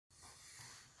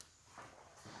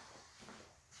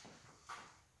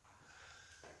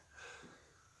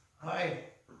Hi,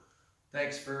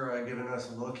 thanks for giving us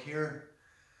a look here.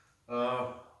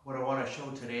 What I want to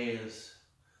show today is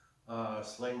a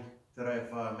sling that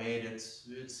I've made. It's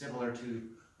similar to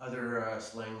other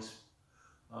slings.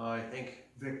 I think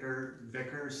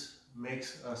Vickers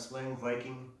makes a sling,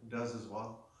 Viking does as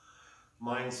well.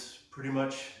 Mine's pretty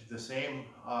much the same.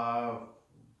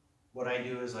 What I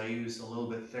do is I use a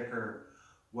little bit thicker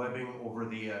webbing over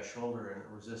the shoulder and it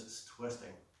resists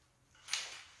twisting.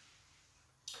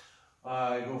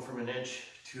 I go from 1 inch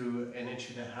to 1.5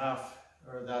 inches,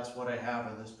 or that's what I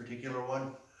have in this particular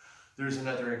one. There's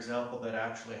another example that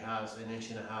actually has 1.5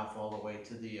 inches all the way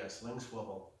to the sling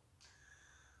swivel.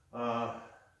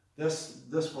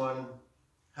 This one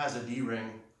has a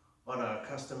D-ring on a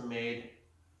custom-made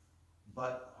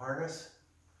butt harness.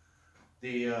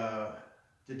 The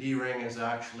D-ring is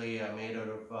actually made out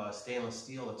of stainless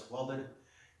steel. It's welded,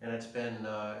 and it's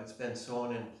been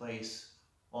sewn in place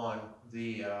on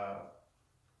the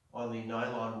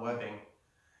nylon webbing,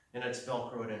 and it's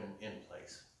velcroed in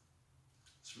place.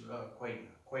 It's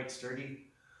quite sturdy.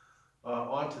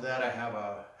 Onto that, I have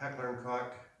a Heckler &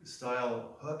 Koch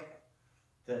style hook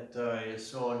that is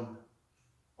sewn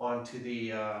onto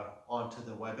the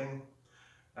webbing.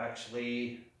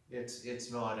 Actually,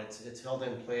 it's not. It's held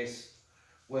in place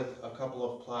with a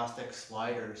couple of plastic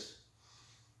sliders.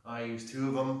 I use 2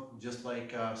 of them, just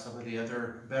like some of the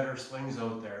other better slings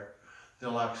out there.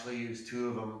 They'll actually use 2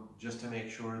 of them just to make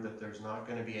sure that there's not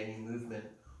going to be any movement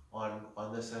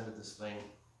on this end of the sling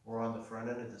or on the front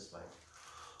end of the sling.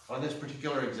 On this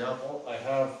particular example, I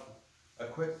have a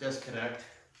quick disconnect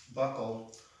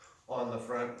buckle on the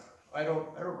front. I don't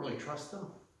really trust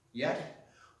them yet.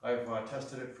 I've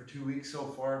tested it for 2 weeks so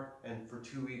far, and for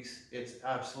 2 weeks it's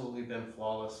absolutely been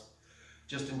flawless.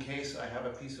 Just in case, I have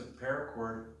a piece of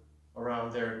paracord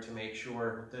around there to make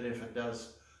sure that if it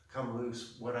does come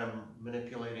loose when I'm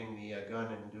manipulating the gun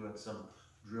and doing some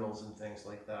drills and things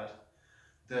like that,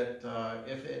 that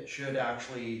if it should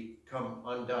actually come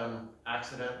undone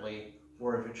accidentally,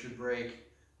 or if it should break,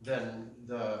 then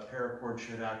the paracord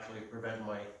should actually prevent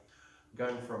my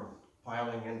gun from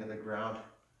piling into the ground.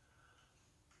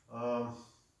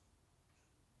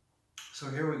 So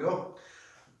here we go.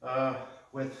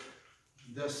 With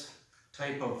this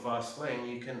type of sling,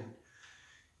 you can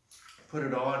put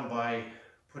it on by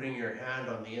putting your hand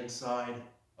on the inside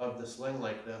of the sling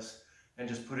like this and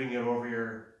just putting it over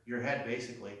your head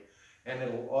basically, and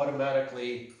it'll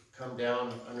automatically come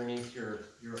down underneath your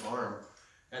arm,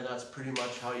 and that's pretty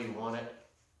much how you want it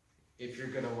if you're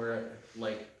going to wear it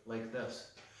like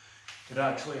this. You could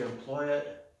actually employ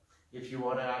it if you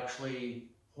want to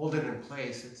actually hold it in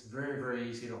place. It's very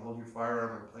easy to hold your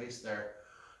firearm in place there.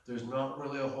 There's not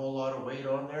really a whole lot of weight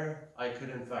on there. I could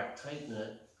in fact tighten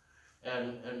it,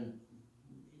 and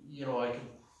you know,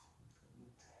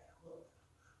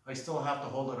 I still have to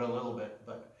hold it a little bit,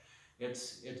 but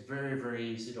it's very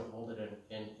easy to hold it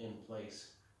in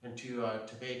place. And to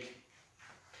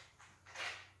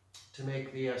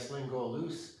make the sling go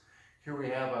loose, here we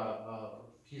have a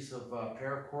piece of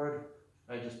paracord.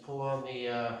 I just pull on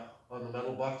the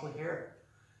metal buckle here,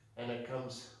 and it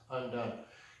comes undone.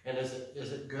 And is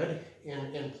it good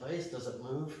in place? Does it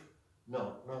move?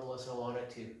 No, not unless I want it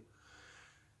to.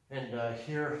 And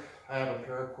here I have a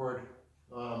paracord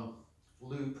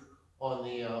loop on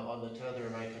the tether,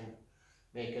 and I can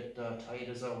make it tight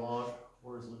as I want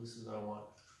or as loose as I want.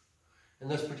 In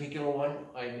this particular one,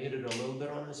 I made it a little bit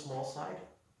on the small side.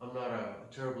 I'm not a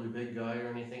terribly big guy or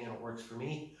anything, and it works for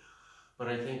me. But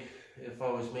I think if I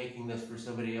was making this for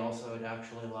somebody else, I would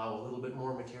actually allow a little bit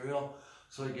more material,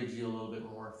 so it gives you a little bit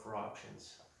more for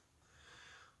options.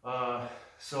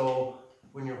 So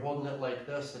when you're holding it like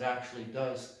this, it actually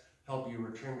does help you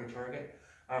return to target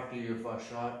after you've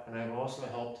shot, and I've also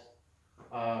helped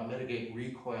mitigate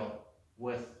recoil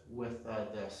with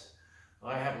this.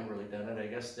 I haven't really done it. I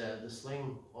guess the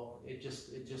sling, it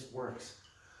just works.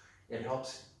 It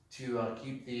helps to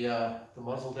keep the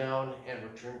muzzle down and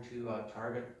return to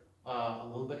target a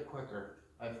little bit quicker,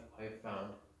 I've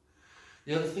found.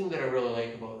 The other thing that I really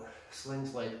like about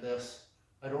slings like this,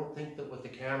 I don't think that with the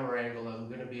camera angle I'm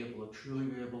going to be able to truly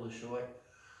show it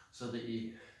so that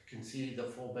you can see the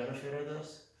full benefit of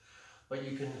this. But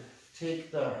you can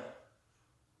take the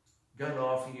gun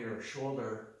off of your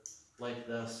shoulder like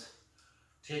this,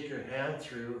 take your hand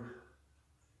through,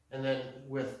 and then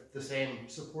with the same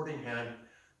supporting hand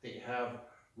that you have,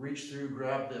 reach through,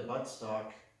 grab the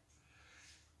buttstock,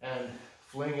 and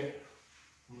fling it,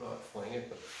 not fling it,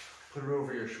 but put it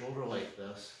over your shoulder like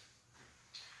this.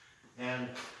 And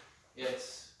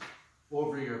it's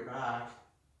over your back.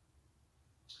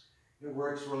 It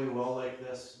works really well like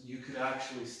this. You could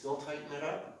actually still tighten it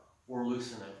up, or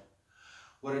loosen it.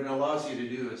 What it allows you to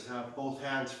do is have both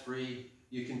hands free.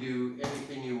 You can do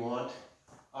anything you want.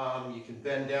 You can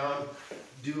bend down,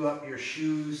 do up your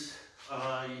shoes.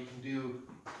 You can do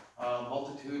a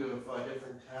multitude of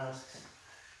different tasks.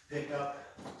 Pick up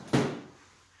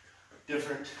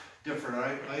different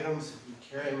items. You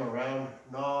carry them around,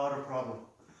 not a problem.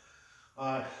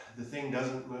 The thing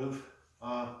doesn't move.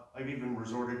 I've even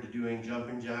resorted to doing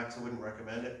jumping jacks. I wouldn't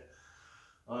recommend it.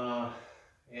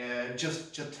 And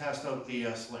just test out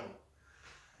the sling.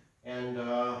 And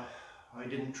I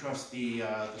didn't trust the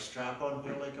strap on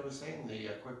here, like I was saying, the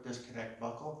quick disconnect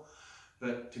buckle.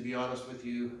 But to be honest with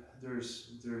you, there's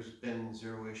been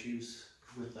zero issues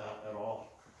with that at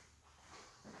all.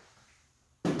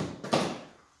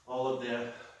 All of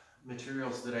the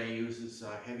materials that I use is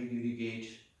heavy duty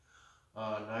gauge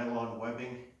nylon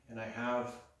webbing, and I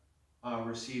have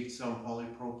received some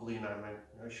polypropylene.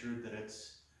 I'm assured that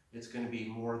it's going to be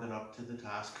more than up to the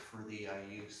task for the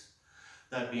use.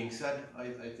 That being said, I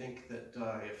think that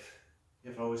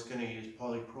if I was going to use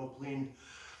polypropylene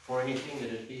for anything,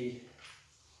 it'd be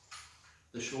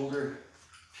the shoulder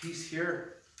piece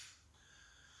here,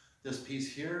 this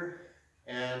piece here,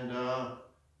 and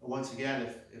once again,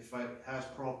 if it has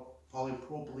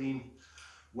polypropylene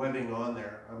webbing on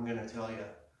there, I'm going to tell you.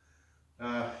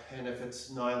 And if it's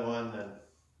nylon, then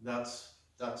that's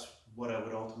what I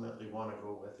would ultimately want to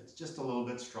go with. It's just a little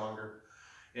bit stronger.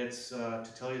 It's to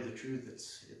tell you the truth,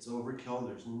 it's overkill.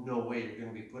 There's no way you're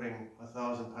going to be putting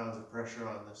 1,000 pounds of pressure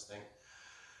on this thing,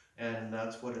 and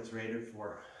that's what it's rated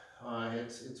for.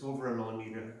 It's over a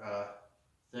millimeter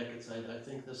thick. I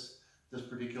think this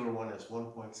particular one is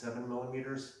 1.7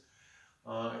 millimeters.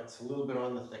 It's a little bit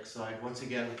on the thick side. Once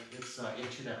again, it's 1.5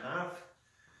 inches.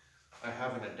 I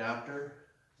have an adapter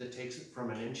that takes it from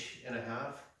 1.5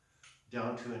 inches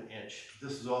down to 1 inch.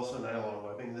 This is also nylon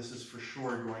webbing. This is for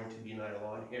sure going to be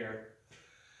nylon here.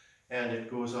 And it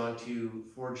goes on to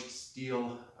forged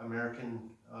steel, American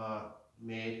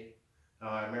made,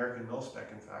 American mil spec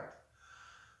in fact.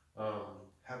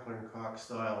 Heckler & Koch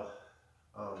style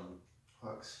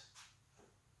hooks.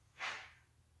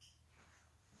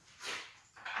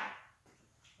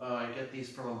 I get these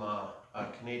from a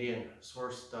Canadian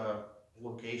sourced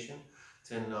location.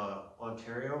 It's in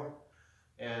Ontario,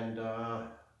 and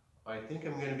I think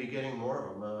I'm going to be getting more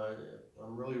of them.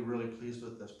 I'm really pleased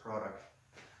with this product.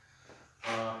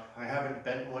 I haven't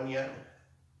bent one yet,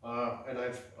 and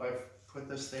I've put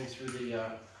this thing through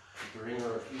the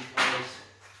ringer a few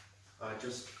times,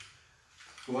 just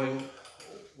going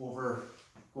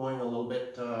a little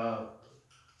bit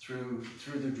through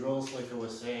the drills, like I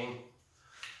was saying,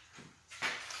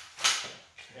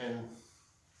 and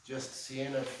just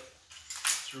seeing if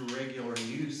through regular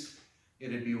use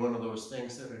it'd be one of those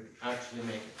things that would actually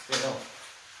make it fail.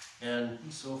 And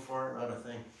so far, not a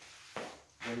thing.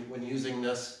 When using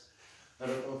this, I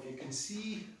don't know if you can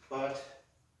see, but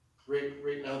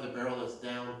right now the barrel is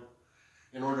down.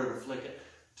 In order to flick it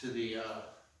to the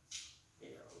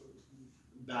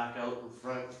back out in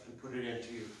front and put it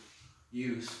into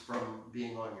use from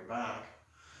being on your back,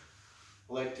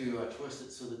 I like to twist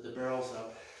it so that the barrel's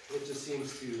up. It just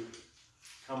seems to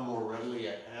come more readily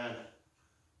at hand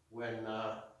when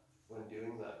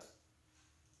doing that.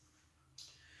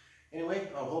 Anyway,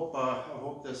 I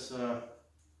hope this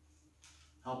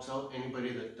helps out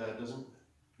anybody that doesn't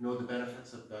know the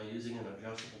benefits of using an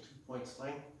adjustable 2-point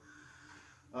sling.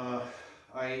 I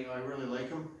really like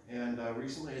them, and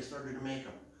recently I started to make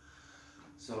them.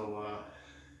 So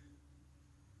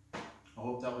I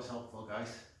hope that was helpful,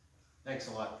 guys. Thanks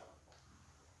a lot.